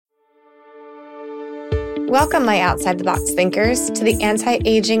Welcome, my outside the box thinkers, to the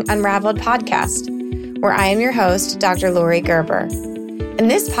Anti-Aging Unraveled podcast, where I am your host, Dr. Lori Gerber. In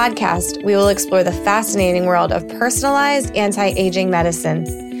this podcast, we will explore the fascinating world of personalized anti-aging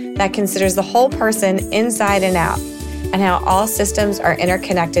medicine that considers the whole person inside and out, and how all systems are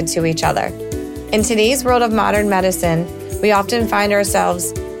interconnected to each other. In today's world of modern medicine, we often find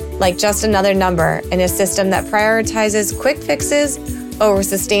ourselves like just another number in a system that prioritizes quick fixes over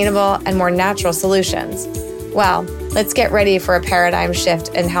sustainable and more natural solutions. Well, let's get ready for a paradigm shift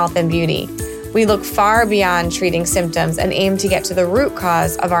in health and beauty. We look far beyond treating symptoms and aim to get to the root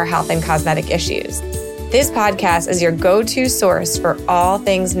cause of our health and cosmetic issues. This podcast is your go-to source for all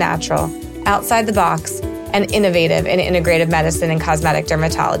things natural, outside the box, and innovative in integrative medicine and cosmetic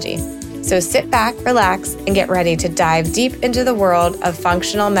dermatology. So sit back, relax, and get ready to dive deep into the world of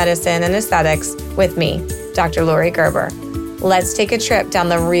functional medicine and aesthetics with me, Dr. Lori Gerber. Let's take a trip down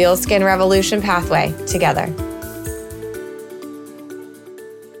the real skin revolution pathway together.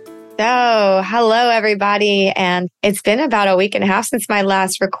 So, hello everybody. And it's been about a week and a half since my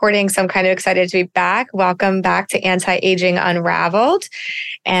last recording, so I'm kind of excited to be back. Welcome back to Anti-Aging Unraveled.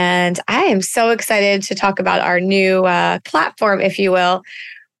 And I am so excited to talk about our new platform, if you will,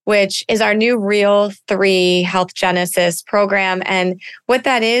 which is our new R3AL³ Health Genesis program. And what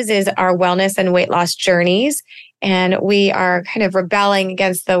that is our wellness and weight loss journeys. And we are kind of rebelling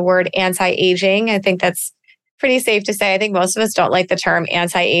against the word anti-aging. I think that's pretty safe to say. I think most of us don't like the term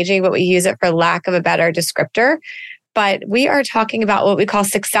anti-aging, but we use it for lack of a better descriptor. But we are talking about what we call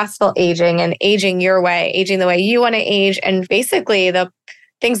successful aging and aging your way, aging the way you want to age, and basically the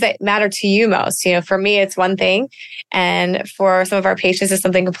things that matter to you most. You know, for me, it's one thing. And for some of our patients, it's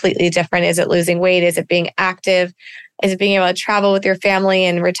something completely different. Is it losing weight? Is it being active? Is it being able to travel with your family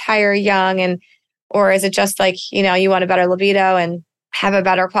and retire young? Or is it just like, you know, you want a better libido and have a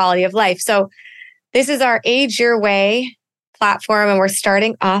better quality of life? So this is our Age Your Way platform, and we're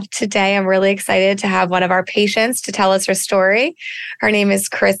starting off today. I'm really excited to have one of our patients to tell us her story. Her name is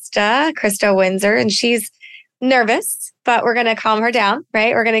Christa Windsor, and she's nervous, but we're going to calm her down,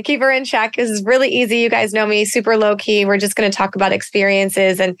 right? We're going to keep her in check. This is really easy. You guys know me, super low key. We're just going to talk about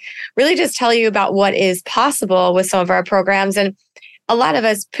experiences and really just tell you about what is possible with some of our programs. And a lot of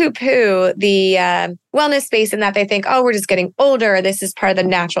us poo-poo the wellness space in that they think, oh, we're just getting older. This is part of the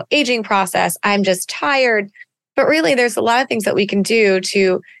natural aging process. I'm just tired. But really, there's a lot of things that we can do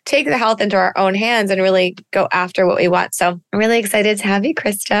to take the health into our own hands and really go after what we want. So I'm really excited to have you,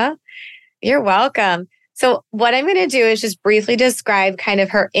 Christa. You're welcome. So what I'm going to do is just briefly describe kind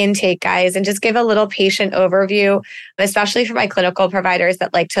of her intake, guys, and just give a little patient overview, especially for my clinical providers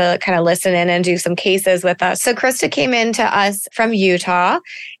that like to kind of listen in and do some cases with us. So Christa came in to us from Utah,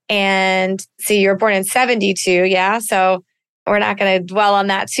 and see, you were born in 72. Yeah. So we're not going to dwell on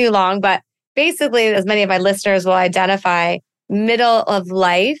that too long, but basically, as many of my listeners will identify, middle of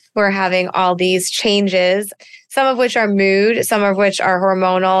life, we're having all these changes, some of which are mood, some of which are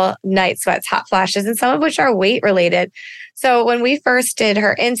hormonal, night sweats, hot flashes, and some of which are weight related. So when we first did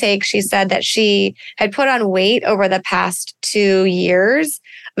her intake, she said that she had put on weight over the past 2 years,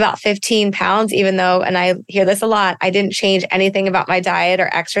 about 15 pounds, even though, and I hear this a lot, I didn't change anything about my diet or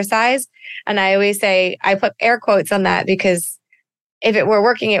exercise. And I always say, I put air quotes on that because if it were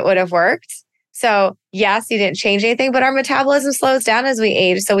working, it would have worked. So yes, you didn't change anything, but our metabolism slows down as we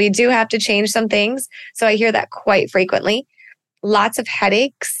age. So we do have to change some things. So I hear that quite frequently. Lots of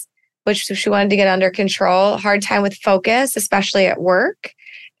headaches, which she wanted to get under control. Hard time with focus, especially at work.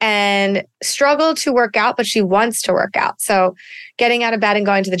 And struggle to work out, but she wants to work out. So getting out of bed and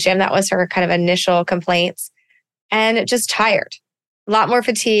going to the gym, that was her kind of initial complaints. And just tired, a lot more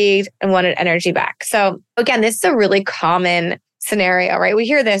fatigued, and wanted energy back. So again, this is a really common scenario, right? We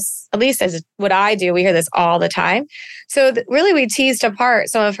hear this, at least as what I do, we hear this all the time. So really we teased apart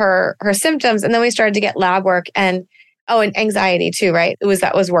some of her symptoms, and then we started to get lab work and anxiety too, right?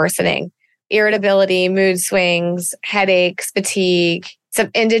 That was worsening. Irritability, mood swings, headaches, fatigue,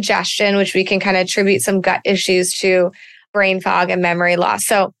 some indigestion, which we can kind of attribute some gut issues to, brain fog and memory loss.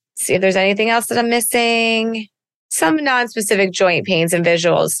 So see if there's anything else that I'm missing. Some non-specific joint pains and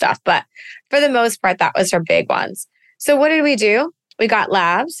visual stuff, but for the most part, that was her big ones. So what did we do? We got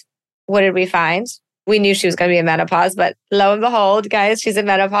labs. What did we find? We knew she was going to be in menopause, but lo and behold, guys, she's in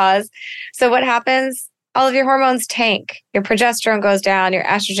menopause. So what happens? All of your hormones tank. Your progesterone goes down, your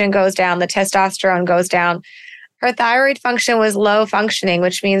estrogen goes down, the testosterone goes down. Her thyroid function was low functioning,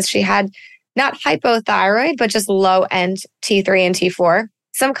 which means she had not hypothyroid, but just low end T3 and T4.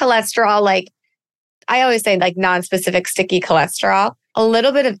 Some cholesterol, like I always say, like non-specific sticky cholesterol. A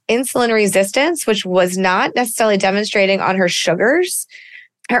little bit of insulin resistance, which was not necessarily demonstrating on her sugars.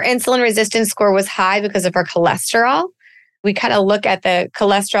 Her insulin resistance score was high because of her cholesterol. We kind of look at the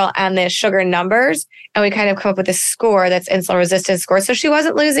cholesterol and the sugar numbers, and we kind of come up with a score that's insulin resistance score. So she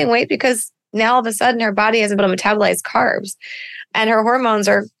wasn't losing weight because now all of a sudden her body isn't able to metabolize carbs and her hormones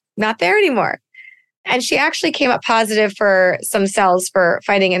are not there anymore. And she actually came up positive for some cells for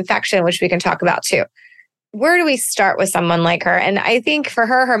fighting infection, which we can talk about too. Where do we start with someone like her? And I think for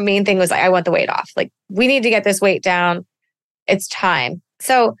her, her main thing was like, I want the weight off. Like, we need to get this weight down. It's time.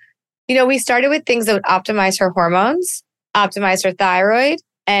 So, we started with things that would optimize her hormones, optimize her thyroid,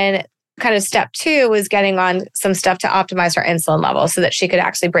 and kind of step 2 was getting on some stuff to optimize her insulin level so that she could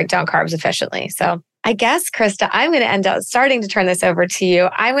actually break down carbs efficiently. So I guess, Christa, I'm going to end up starting to turn this over to you.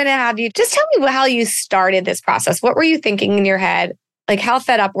 I'm going to have you just tell me how you started this process. What were you thinking in your head? Like, how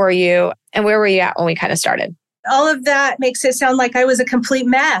fed up were you? And where were you at when we kind of started? All of that makes it sound like I was a complete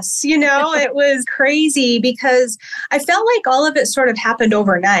mess. It was crazy because I felt like all of it sort of happened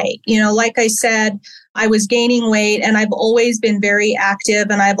overnight. Like I said, I was gaining weight and I've always been very active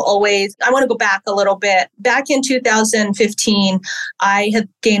and I want to go back a little bit. Back in 2015, I had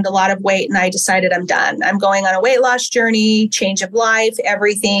gained a lot of weight and I decided I'm done. I'm going on a weight loss journey, change of life,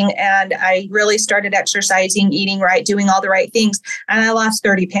 everything. And I really started exercising, eating right, doing all the right things. And I lost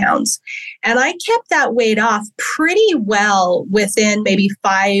 30 pounds. And I kept that weight off pretty well within maybe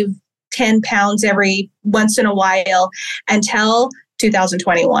 5-10 pounds every once in a while until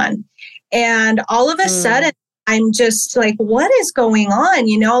 2021. And all of a sudden, I'm just like, what is going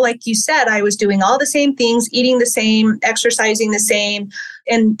on? Like you said, I was doing all the same things, eating the same, exercising the same,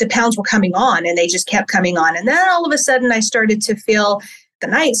 and the pounds were coming on and they just kept coming on. And then all of a sudden I started to feel the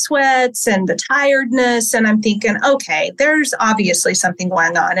night sweats and the tiredness. And I'm thinking, okay, there's obviously something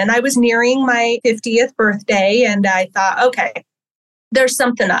going on. And I was nearing my 50th birthday and I thought, okay, there's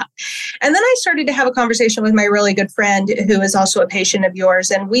something up. And then I started to have a conversation with my really good friend who is also a patient of yours.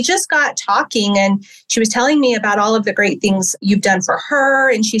 And we just got talking and she was telling me about all of the great things you've done for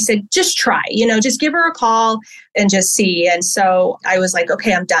her. And she said, just try, just give her a call and just see. And so I was like,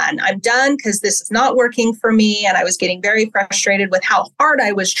 okay, I'm done. I'm done because this is not working for me. And I was getting very frustrated with how hard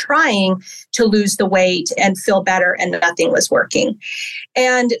I was trying to lose the weight and feel better and nothing was working.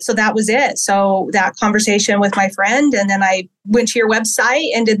 And so that was it. So that conversation with my friend, and then I went to your website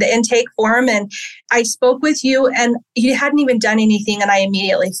and did the intake form and I spoke with you and you hadn't even done anything and I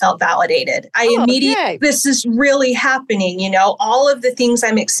immediately felt validated. This is really happening, all of the things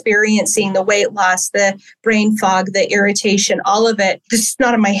I'm experiencing, the weight loss, the brain fog, the irritation, all of it, this is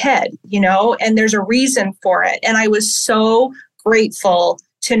not in my head, and there's a reason for it. And I was so grateful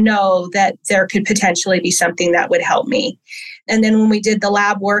to know that there could potentially be something that would help me. And then when we did the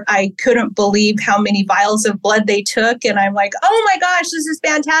lab work, I couldn't believe how many vials of blood they took. And I'm like, oh my gosh, this is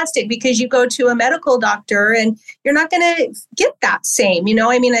fantastic because you go to a medical doctor and you're not going to get that same,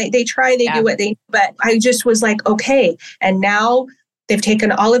 they try, they do what they, but I just was like, okay. And now they've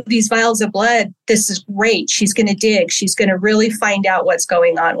taken all of these vials of blood. This is great. She's going to dig. She's going to really find out what's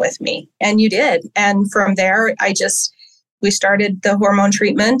going on with me. And you did. And from there, we started the hormone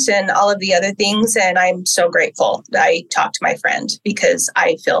treatment and all of the other things. And I'm so grateful that I talked to my friend because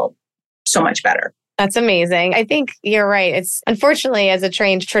I feel so much better. That's amazing. I think you're right. It's unfortunately, as a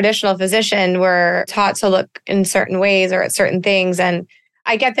trained traditional physician, we're taught to look in certain ways or at certain things. And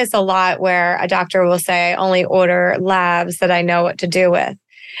I get this a lot where a doctor will say, I only order labs that I know what to do with.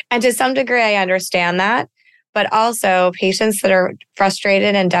 And to some degree, I understand that. But also patients that are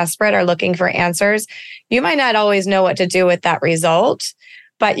frustrated and desperate are looking for answers. You might not always know what to do with that result,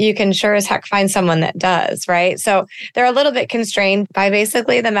 but you can sure as heck find someone that does, right? So they're a little bit constrained by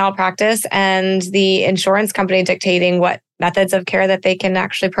basically the malpractice and the insurance company dictating what methods of care that they can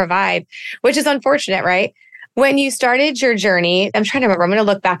actually provide, which is unfortunate, right? When you started your journey, I'm trying to remember, I'm going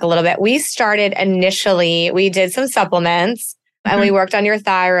to look back a little bit. We started initially, we did some supplements. And we worked on your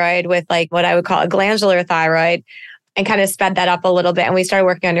thyroid with like what I would call a glandular thyroid and kind of sped that up a little bit. And we started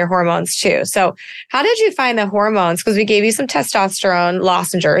working on your hormones too. So how did you find the hormones? Because we gave you some testosterone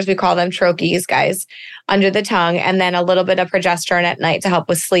lozenges. We call them troches, guys, under the tongue. And then a little bit of progesterone at night to help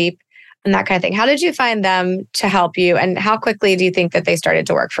with sleep and that kind of thing. How did you find them to help you? And how quickly do you think that they started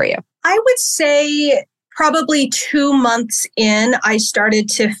to work for you? I would say probably 2 months in, I started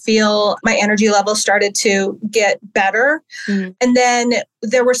to feel my energy level started to get better. Mm-hmm. And then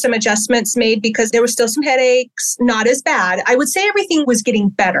there were some adjustments made because there were still some headaches, not as bad. I would say everything was getting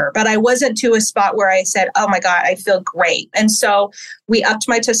better, but I wasn't to a spot where I said, oh my God, I feel great. And so we upped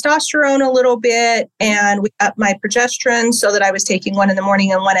my testosterone a little bit and we upped my progesterone so that I was taking one in the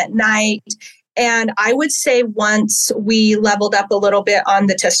morning and one at night. And I would say once we leveled up a little bit on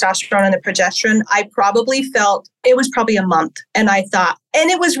the testosterone and the progesterone, I probably felt it was probably a month. And I thought, and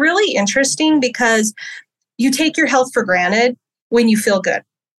it was really interesting because you take your health for granted when you feel good.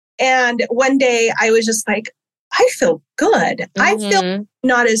 And one day I was just like, I feel good. Mm-hmm. I feel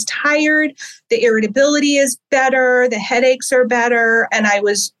not as tired. The irritability is better. The headaches are better. And I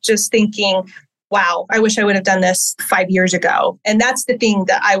was just thinking, wow, I wish I would have done this 5 years ago. And that's the thing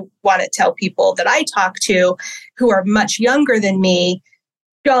that I want to tell people that I talk to who are much younger than me.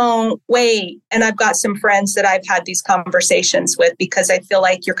 Don't wait. And I've got some friends that I've had these conversations with because I feel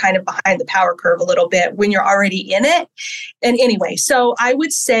like you're kind of behind the power curve a little bit when you're already in it. And anyway, so I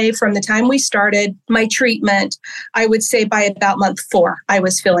would say from the time we started my treatment, I would say by about month 4, I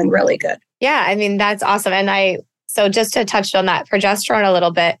was feeling really good. Yeah, I mean, that's awesome. And so just to touch on that progesterone a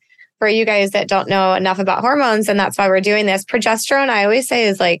little bit, for you guys that don't know enough about hormones, and that's why we're doing this, progesterone, I always say,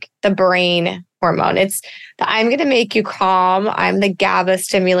 is like the brain hormone. It's I'm going to make you calm. I'm the GABA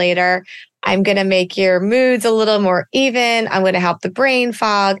stimulator. I'm going to make your moods a little more even. I'm going to help the brain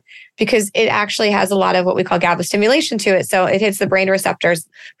fog because it actually has a lot of what we call GABA stimulation to it. So it hits the brain receptors.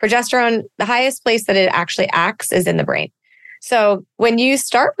 Progesterone, the highest place that it actually acts is in the brain. So when you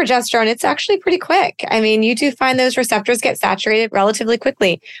start progesterone, it's actually pretty quick. I mean, you do find those receptors get saturated relatively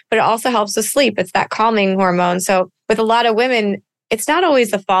quickly, but it also helps with sleep. It's that calming hormone. So with a lot of women, it's not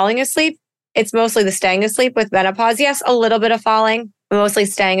always the falling asleep. It's mostly the staying asleep with menopause. Yes, a little bit of falling, but mostly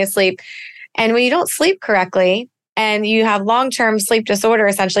staying asleep. And when you don't sleep correctly and you have long-term sleep disorder,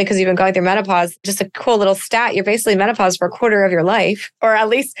 essentially, because you've been going through menopause, just a cool little stat, you're basically menopause for a quarter of your life, or at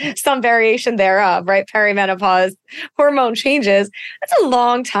least some variation thereof, right? Perimenopause, hormone changes. That's a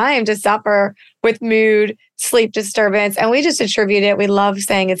long time to suffer with mood, sleep disturbance. And we just attribute it. We love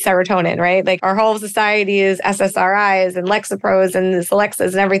saying it's serotonin, right? Like our whole society is SSRIs and Lexapros and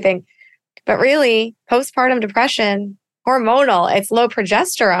Celexas and everything. But really, postpartum depression, hormonal, it's low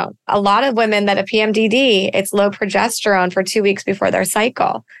progesterone. A lot of women that have PMDD, it's low progesterone for 2 weeks before their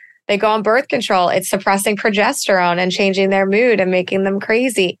cycle. They go on birth control, it's suppressing progesterone and changing their mood and making them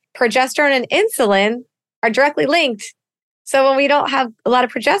crazy. Progesterone and insulin are directly linked. So when we don't have a lot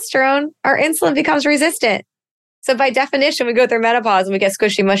of progesterone, our insulin becomes resistant. So by definition, we go through menopause and we get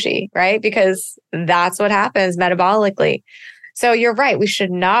squishy mushy, right? Because that's what happens metabolically. So you're right. We should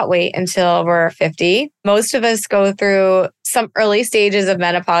not wait until we're 50. Most of us go through some early stages of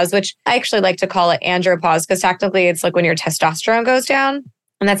menopause, which I actually like to call it andropause, because technically it's like when your testosterone goes down,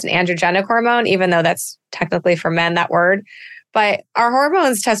 and that's an androgenic hormone, even though that's technically for men, that word. But our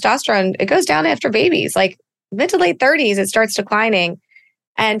hormones, testosterone, it goes down after babies, like mid to late 30s, it starts declining.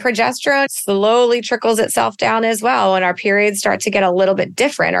 And progesterone slowly trickles itself down as well when our periods start to get a little bit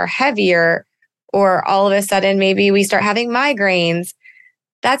different or heavier, or all of a sudden, maybe we start having migraines.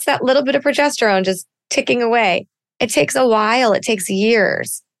 That's that little bit of progesterone just ticking away. It takes a while. It takes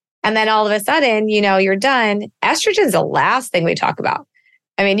years. And then all of a sudden, you're done. Estrogen's the last thing we talk about.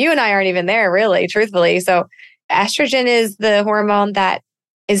 I mean, you and I aren't even there, really, truthfully. So estrogen is the hormone that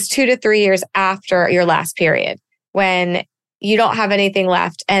is 2 to 3 years after your last period, when you don't have anything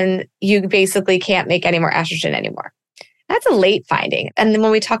left and you basically can't make any more estrogen anymore. That's a late finding. And then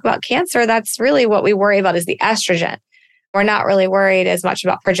when we talk about cancer, that's really what we worry about is the estrogen. We're not really worried as much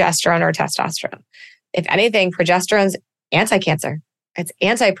about progesterone or testosterone. If anything, progesterone's anti-cancer. It's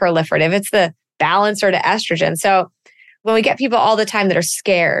anti-proliferative. It's the balancer to estrogen. So when we get people all the time that are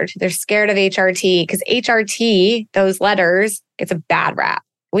scared, they're scared of HRT because HRT, those letters, it's a bad rap.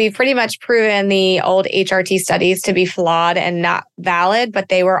 We've pretty much proven the old HRT studies to be flawed and not valid, but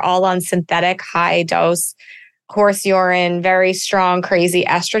they were all on synthetic high dose horse urine, very strong, crazy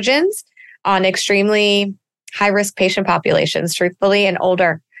estrogens on extremely high-risk patient populations, truthfully, and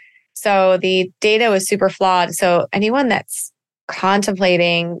older. So the data was super flawed. So anyone that's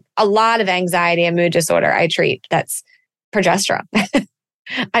contemplating a lot of anxiety and mood disorder, I treat. That's progesterone.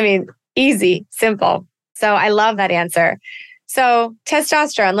 I mean, easy, simple. So I love that answer. So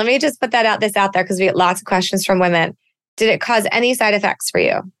testosterone, let me just put out there because we get lots of questions from women. Did it cause any side effects for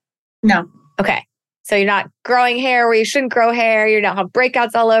you? No. Okay. So you're not growing hair where you shouldn't grow hair. You're not having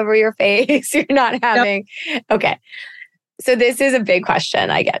breakouts all over your face. You're not having... Nope. Okay. So this is a big question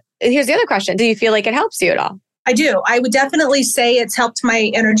I get. Here's the other question. Do you feel like it helps you at all? I do. I would definitely say it's helped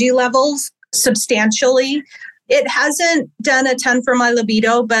my energy levels substantially. It hasn't done a ton for my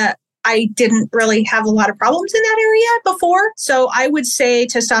libido, but I didn't really have a lot of problems in that area before. So I would say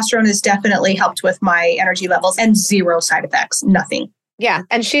testosterone has definitely helped with my energy levels and zero side effects, nothing. Yeah.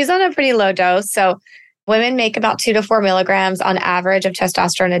 And she's on a pretty low dose. So women make about 2 to 4 milligrams on average of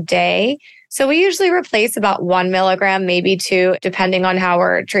testosterone a day. So we usually replace about 1 milligram, maybe 2, depending on how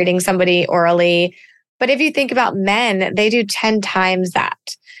we're treating somebody orally. But if you think about men, they do 10 times that.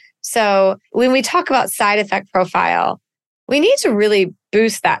 So when we talk about side effect profile, we need to really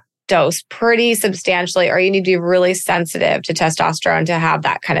boost that dose pretty substantially, or you need to be really sensitive to testosterone to have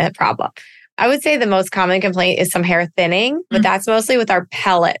that kind of problem. I would say the most common complaint is some hair thinning, but that's mostly with our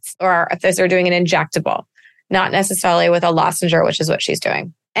pellets or if they're doing an injectable, not necessarily with a lozenge, which is what she's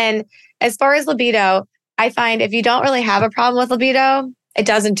doing. And as far as libido, I find if you don't really have a problem with libido, it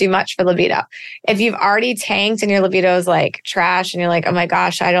doesn't do much for libido. If you've already tanked and your libido is like trash and you're like, oh my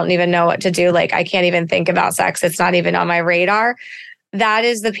gosh, I don't even know what to do. Like, I can't even think about sex. It's not even on my radar. That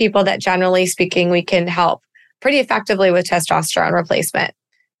is the people that generally speaking, we can help pretty effectively with testosterone replacement.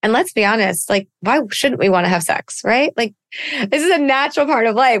 And let's be honest, like, why shouldn't we want to have sex, right? Like, this is a natural part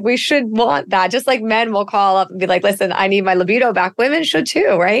of life. We should want that. Just like men will call up and be like, listen, I need my libido back. Women should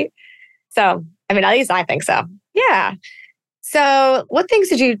too, right? So, I mean, at least I think so. Yeah. So what things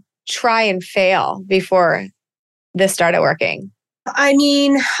did you try and fail before this started working? I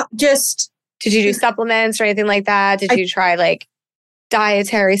mean, just... Did you do supplements or anything like that? Did you try like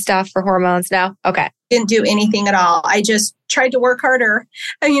dietary stuff for hormones? No? Okay. Didn't do anything at all. I just tried to work harder.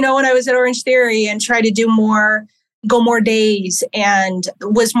 And, when I was at Orange Theory and try to do more, go more days and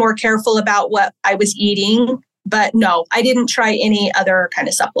was more careful about what I was eating. But no, I didn't try any other kind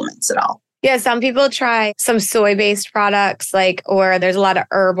of supplements at all. Yeah, some people try some soy-based products, or there's a lot of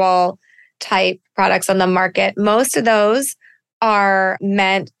herbal type products on the market. Most of those are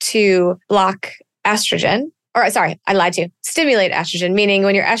meant to block estrogen. Or sorry, I lied to you. Stimulate estrogen, meaning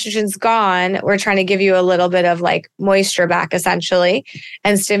when your estrogen's gone, we're trying to give you a little bit of like moisture back essentially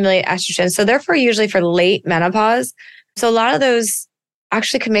and stimulate estrogen. So therefore, usually for late menopause. So a lot of those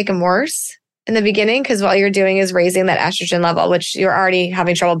actually can make them worse in the beginning because all you're doing is raising that estrogen level, which you're already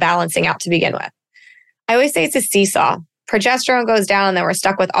having trouble balancing out to begin with. I always say it's a seesaw. Progesterone goes down and then we're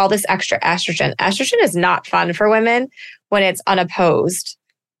stuck with all this extra estrogen. Estrogen is not fun for women when it's unopposed.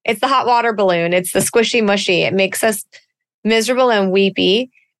 It's the hot water balloon. It's the squishy mushy. It makes us miserable and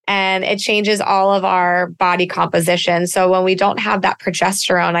weepy, and it changes all of our body composition. So when we don't have that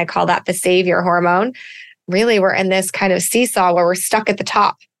progesterone, I call that the savior hormone. Really, we're in this kind of seesaw where we're stuck at the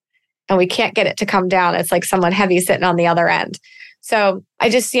top and we can't get it to come down. It's like someone heavy sitting on the other end. So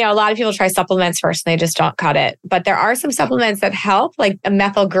I just, a lot of people try supplements first and they just don't cut it. But there are some supplements that help, like a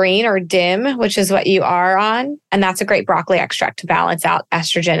methyl green or DIM, which is what you are on. And that's a great broccoli extract to balance out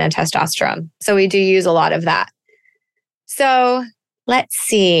estrogen and testosterone. So we do use a lot of that. So let's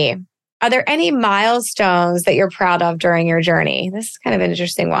see. Are there any milestones that you're proud of during your journey? This is kind of an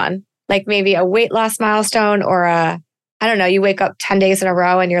interesting one. Like maybe a weight loss milestone or you wake up 10 days in a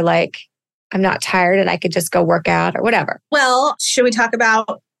row and you're like, I'm not tired and I could just go work out or whatever. Well, should we talk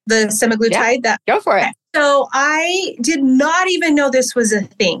about the semaglutide? Yeah, go for it. So I did not even know this was a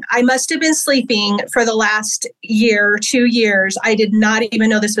thing. I must have been sleeping for the last year, 2 years. I did not even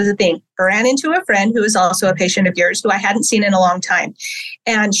know this was a thing. I ran into a friend who is also a patient of yours who I hadn't seen in a long time.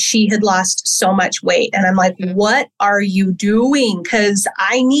 And she had lost so much weight. And I'm like, what are you doing? Because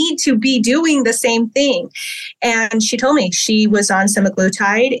I need to be doing the same thing. And she told me she was on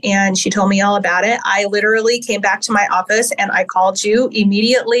semaglutide and she told me all about it. I literally came back to my office and I called you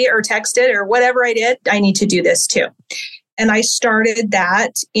immediately or texted or whatever I did. I need to do this too. And I started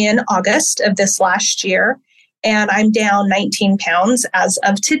that in August of this last year. And I'm down 19 pounds as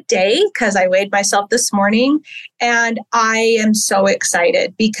of today because I weighed myself this morning. And I am so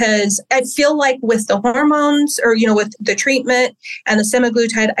excited because I feel like with the hormones or, with the treatment and the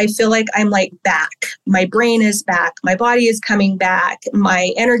semaglutide, I feel like I'm like back. My brain is back. My body is coming back.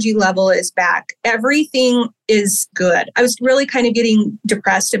 My energy level is back. Everything is good. I was really kind of getting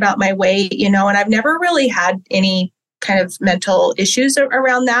depressed about my weight, and I've never really had any kind of mental issues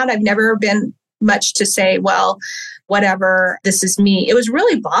around that. I've never been much to say, well, whatever, this is me. It was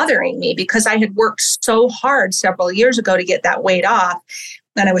really bothering me because I had worked so hard several years ago to get that weight off.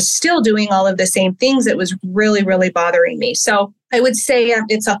 And I was still doing all of the same things. It was really, really bothering me. So I would say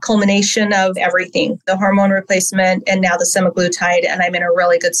it's a culmination of everything, the hormone replacement and now the semaglutide, and I'm in a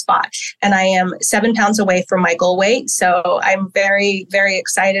really good spot. And I am 7 pounds away from my goal weight. So I'm very, very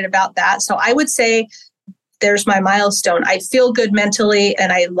excited about that. So I would say there's my milestone. I feel good mentally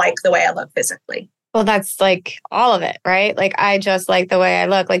and I like the way I look physically. Well, that's like all of it, right? Like I just like the way I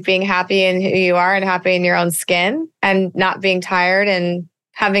look, like being happy in who you are and happy in your own skin and not being tired and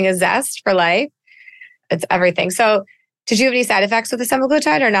having a zest for life. It's everything. So did you have any side effects with the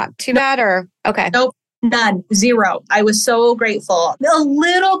semaglutide or not too bad or okay? Nope. None, zero. I was so grateful. A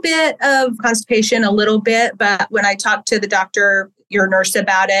little bit of constipation, a little bit, but when I talked to the doctor, your nurse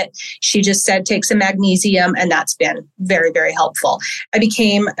about it, she just said, take some magnesium, and that's been very, very helpful. I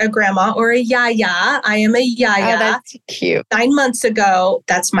became a grandma or a yaya. I am a yaya. Oh, that's cute. 9 months ago,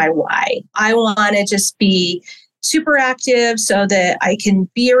 that's my why. I want to just be super active so that I can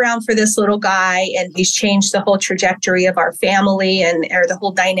be around for this little guy. And he's changed the whole trajectory of our family or the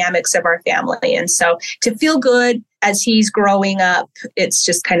whole dynamics of our family. And so to feel good as he's growing up, it's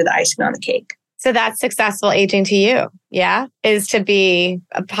just kind of the icing on the cake. So that's successful aging to you. Yeah. Is to be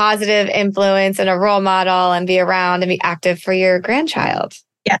a positive influence and a role model and be around and be active for your grandchild.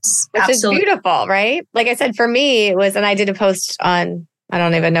 Yes, which absolutely. is beautiful, right? Like I said, for me, it was, and I did a post on, I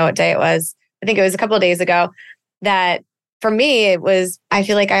don't even know what day it was. I think it was a couple of days ago. That for me, it was, I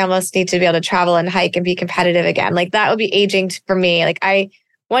feel like I almost need to be able to travel and hike and be competitive again. Like that would be aging for me. Like I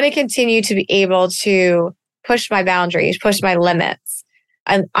want to continue to be able to push my boundaries, push my limits.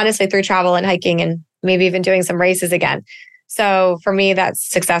 And honestly, through travel and hiking and maybe even doing some races again. So for me, that's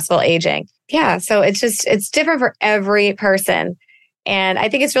successful aging. Yeah. So it's different for every person. And I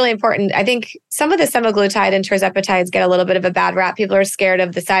think it's really important. I think some of the semaglutide and tirzepatides get a little bit of a bad rap. People are scared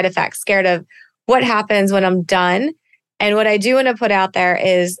of the side effects, scared of what happens when I'm done. And what I do want to put out there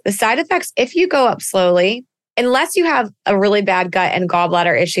is the side effects, if you go up slowly, unless you have a really bad gut and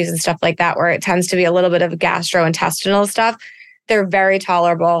gallbladder issues and stuff like that, where it tends to be a little bit of gastrointestinal stuff, they're very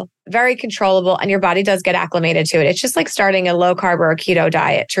tolerable, very controllable, and your body does get acclimated to it. It's just like starting a low carb or a keto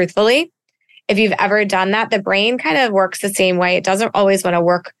diet, truthfully. If you've ever done that, the brain kind of works the same way. It doesn't always want to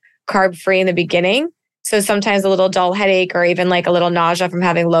work carb free in the beginning. So sometimes a little dull headache or even like a little nausea from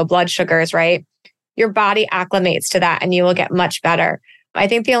having low blood sugars, right? Your body acclimates to that and you will get much better. I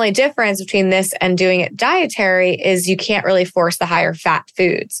think the only difference between this and doing it dietary is you can't really force the higher fat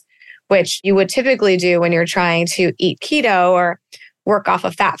foods, which you would typically do when you're trying to eat keto or work off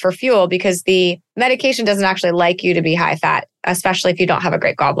of fat for fuel, because the medication doesn't actually like you to be high fat, especially if you don't have a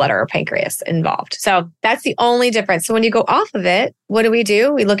great gallbladder or pancreas involved. So that's the only difference. So when you go off of it, what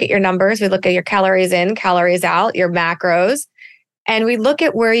do? We look at your numbers. We look at your calories in, calories out, your macros, and we look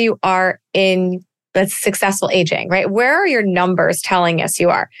at where you are in that's successful aging, right? Where are your numbers telling us you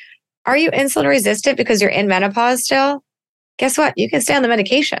are? Are you insulin resistant because you're in menopause still? Guess what? You can stay on the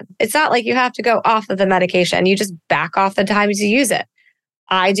medication. It's not like you have to go off of the medication. You just back off the times you use it.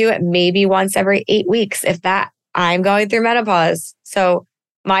 I do it maybe once every 8 weeks, if that. I'm going through menopause. So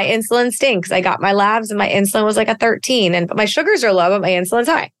my insulin stinks. I got my labs and my insulin was like a 13 and my sugars are low, but my insulin's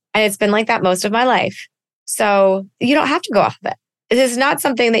high. And it's been like that most of my life. So you don't have to go off of it. It is not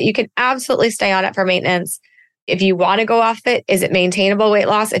something that you can absolutely stay on it for maintenance. If you want to go off it, is it maintainable weight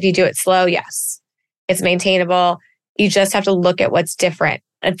loss? If you do it slow, yes, it's maintainable. You just have to look at what's different.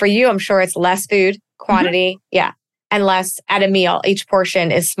 And for you, I'm sure it's less food quantity. Yeah. And less at a meal. Each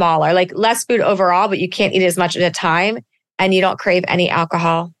portion is smaller, like less food overall, but you can't eat as much at a time and you don't crave any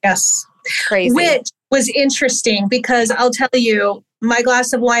alcohol. Yes. Crazy. Which was interesting because I'll tell you, my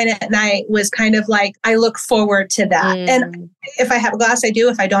glass of wine at night was kind of like, I look forward to that. And if I have a glass, I do.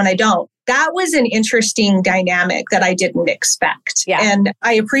 If I don't, I don't. That was an interesting dynamic that I didn't expect. Yeah. And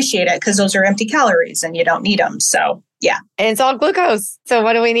I appreciate it because those are empty calories and you don't need them. So yeah. And it's all glucose. So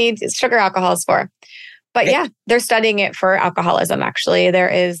what do we need sugar alcohols for? But yeah, they're studying it for alcoholism, actually.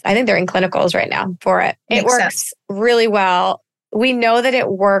 I think they're in clinicals right now for it. It works really well. We know that it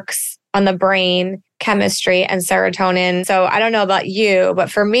works on the brain, chemistry, and serotonin. So I don't know about you,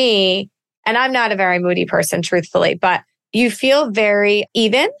 but for me, and I'm not a very moody person, truthfully, but you feel very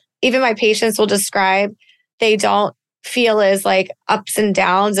even. Even my patients will describe they don't feel as like ups and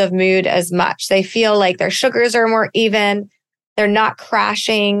downs of mood as much. They feel like their sugars are more even. They're not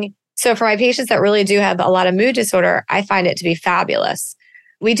crashing. So for my patients that really do have a lot of mood disorder, I find it to be fabulous.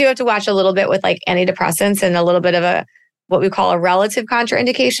 We do have to watch a little bit with like antidepressants and a little bit of what we call a relative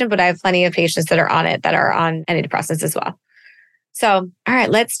contraindication, but I have plenty of patients that are on it that are on antidepressants as well. So, all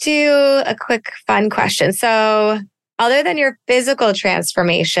right, let's do a quick fun question. So other than your physical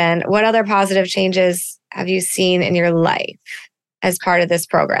transformation, what other positive changes have you seen in your life as part of this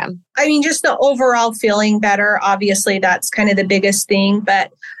program? I mean, just the overall feeling better. Obviously, that's kind of the biggest thing,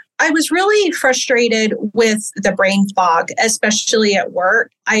 but I was really frustrated with the brain fog, especially at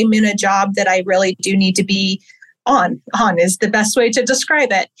work. I'm in a job that I really do need to be on is the best way to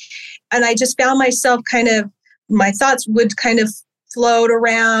describe it. And I just found myself my thoughts would kind of float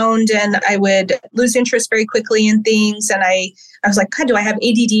around and I would lose interest very quickly in things. And I was like, God, do I have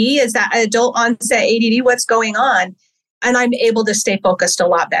ADD? Is that adult onset ADD? What's going on? And I'm able to stay focused a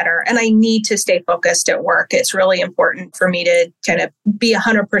lot better. And I need to stay focused at work. It's really important for me to kind of be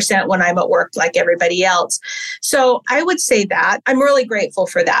 100% when I'm at work like everybody else. So I would say that I'm really grateful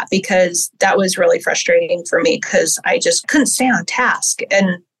for that, because that was really frustrating for me because I just couldn't stay on task.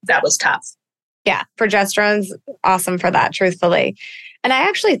 And that was tough. Yeah. Progesterone's awesome for that, truthfully. And I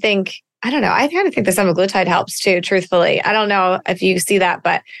actually think, I don't know, I kind of think the semaglutide helps too, truthfully. I don't know if you see that,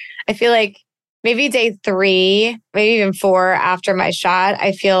 but I feel like maybe day 3, maybe even 4 after my shot,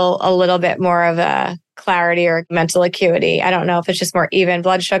 I feel a little bit more of a clarity or mental acuity. I don't know if it's just more even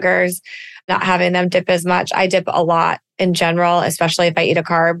blood sugars, not having them dip as much. I dip a lot in general, especially if I eat a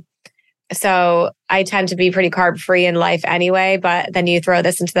carb. So I tend to be pretty carb free in life anyway, but then you throw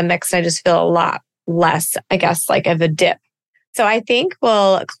this into the mix and I just feel a lot less, I guess, like of a dip. So I think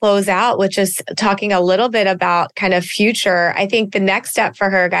we'll close out with just talking a little bit about kind of future. I think the next step for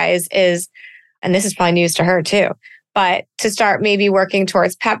her, guys, is, and this is probably news to her too, but to start maybe working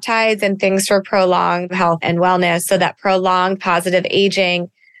towards peptides and things for prolonged health and wellness, so that prolonged positive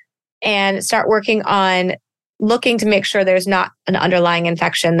aging, and start working on looking to make sure there's not an underlying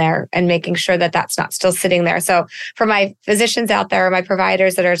infection there and making sure that that's not still sitting there. So for my physicians out there, my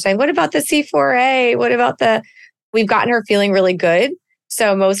providers that are saying, what about the C4A? What about we've gotten her feeling really good.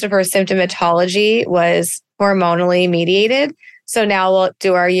 So most of her symptomatology was hormonally mediated. So now we'll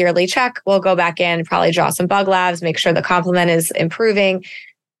do our yearly check. We'll go back in, probably draw some bug labs, make sure the complement is improving.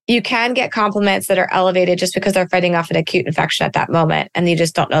 You can get complements that are elevated just because they're fighting off an acute infection at that moment, and you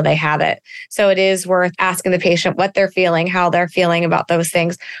just don't know they have it. So it is worth asking the patient what they're feeling, how they're feeling about those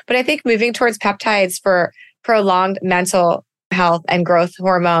things. But I think moving towards peptides for prolonged mental health and growth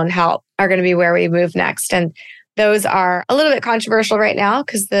hormone health are going to be where we move next. And those are a little bit controversial right now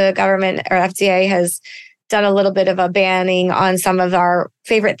because the government or FDA has done a little bit of a banning on some of our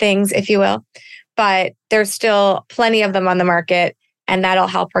favorite things, if you will. But there's still plenty of them on the market, and that'll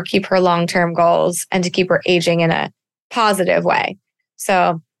help her keep her long-term goals and to keep her aging in a positive way.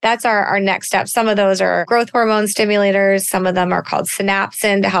 So that's our next step. Some of those are growth hormone stimulators. Some of them are called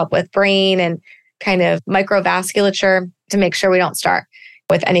synapsin to help with brain and kind of microvasculature to make sure we don't start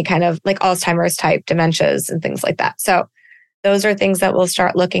with any kind of like Alzheimer's type dementias and things like that. So those are things that we'll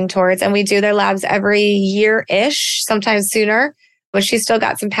start looking towards. And we do their labs every year-ish, sometimes sooner, but she's still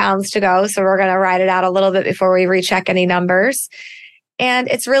got some pounds to go. So we're going to ride it out a little bit before we recheck any numbers. And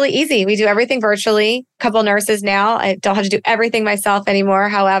it's really easy. We do everything virtually. A couple nurses now. I don't have to do everything myself anymore.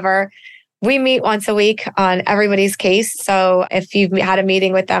 However, we meet once a week on everybody's case. So if you've had a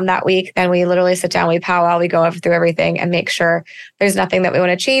meeting with them that week, then we literally sit down, we powwow, we go through everything and make sure there's nothing that we want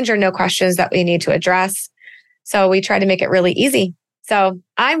to change or no questions that we need to address. So we try to make it really easy. So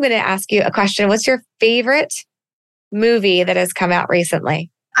I'm going to ask you a question. What's your favorite movie that has come out recently?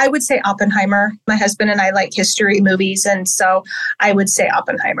 I would say Oppenheimer. My husband and I like history movies. And so I would say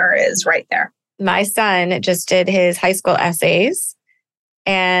Oppenheimer is right there. My son just did his high school essays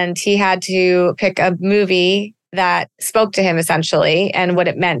and he had to pick a movie that spoke to him essentially and what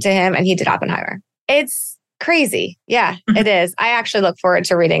it meant to him. And he did Oppenheimer. It's crazy. Yeah, it is. I actually look forward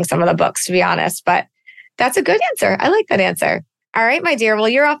to reading some of the books, to be honest, but that's a good answer. I like that answer. All right, my dear. Well,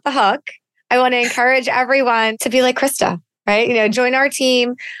 you're off the hook. I want to encourage everyone to be like Christa, right? Join our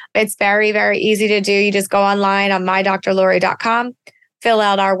team. It's very, very easy to do. You just go online on mydrlori.com, fill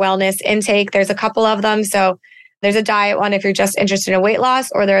out our wellness intake. There's a couple of them. So there's a diet one if you're just interested in weight loss,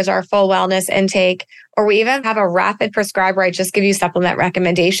 or there's our full wellness intake, or we even have a rapid prescribe where I just give you supplement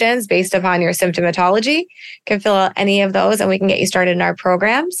recommendations based upon your symptomatology. You can fill out any of those and we can get you started in our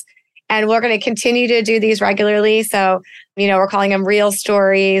programs. And we're going to continue to do these regularly. So, we're calling them real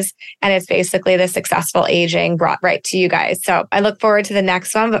stories. And it's basically the successful aging brought right to you guys. So I look forward to the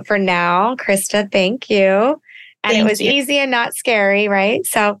next one. But for now, Christa, thank you. And it was easy and not scary, right?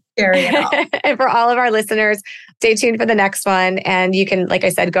 So scary at all. And for all of our listeners, stay tuned for the next one. And you can, like I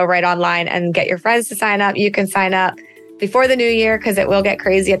said, go right online and get your friends to sign up. You can sign up before the new year because it will get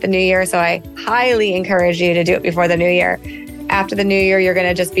crazy at the new year. So I highly encourage you to do it before the new year. After the new year, you're going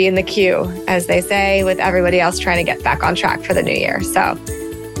to just be in the queue, as they say, with everybody else trying to get back on track for the new year. So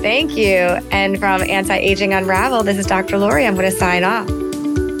thank you. And from Anti-Aging Unraveled, this is Dr. Lori. I'm going to sign off.